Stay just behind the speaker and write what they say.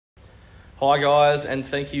Hi guys, and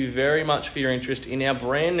thank you very much for your interest in our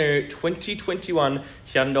brand new 2021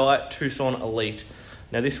 Hyundai Tucson Elite.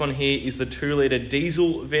 Now this one here is the 2-litre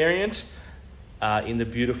diesel variant in the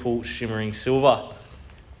beautiful shimmering silver.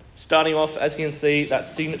 Starting off, as you can see, that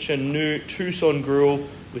signature new Tucson grille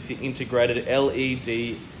with the integrated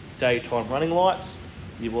LED daytime running lights.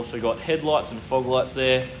 You've also got headlights and fog lights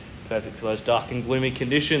there, perfect for those dark and gloomy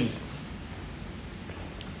conditions.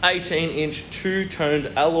 18-inch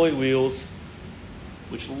two-toned alloy wheels,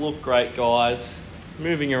 which look great, guys.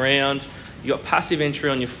 Moving around, you got passive entry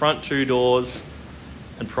on your front two doors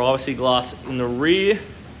and privacy glass in the rear.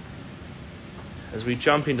 As we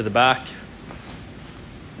jump into the back,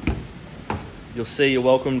 you'll see you're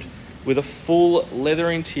welcomed with a full leather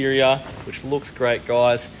interior, which looks great,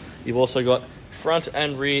 guys. You've also got front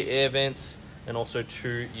and rear air vents and also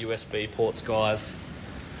 2 USB ports, guys.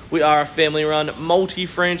 We are a family-run,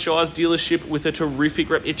 multi-franchise dealership with a terrific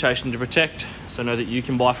reputation to protect, so know that you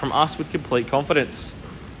can buy from us with complete confidence.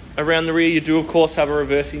 Around the rear, you do, of course, have a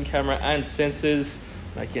reversing camera and sensors,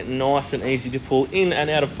 making it nice and easy to pull in and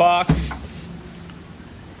out of parks.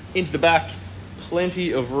 Into the back,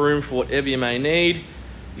 plenty of room for whatever you may need.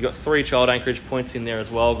 You've got 3 child anchorage points in there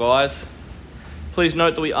as well, guys. Please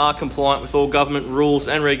note that we are compliant with all government rules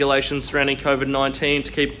and regulations surrounding COVID-19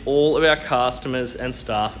 to keep all of our customers and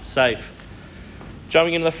staff safe.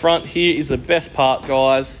 Jumping into the front, here is the best part,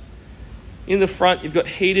 guys. In the front, you've got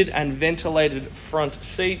heated and ventilated front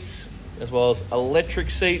seats, as well as electric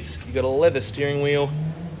seats. You've got a leather steering wheel.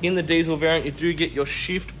 In the diesel variant, you do get your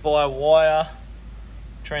shift-by-wire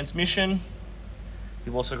transmission.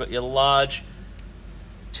 You've also got your large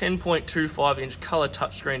 10.25-inch colour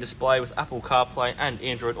touchscreen display with Apple CarPlay and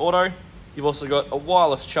Android Auto. You've also got a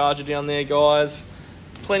wireless charger down there, guys.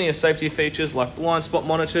 Plenty of safety features like blind spot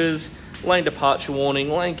monitors, lane departure warning,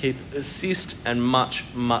 lane keep assist, and much,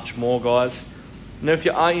 much more, guys. Now, if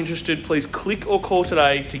you are interested, please click or call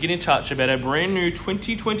today to get in touch about our brand new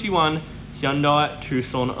 2021 Hyundai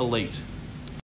Tucson Elite.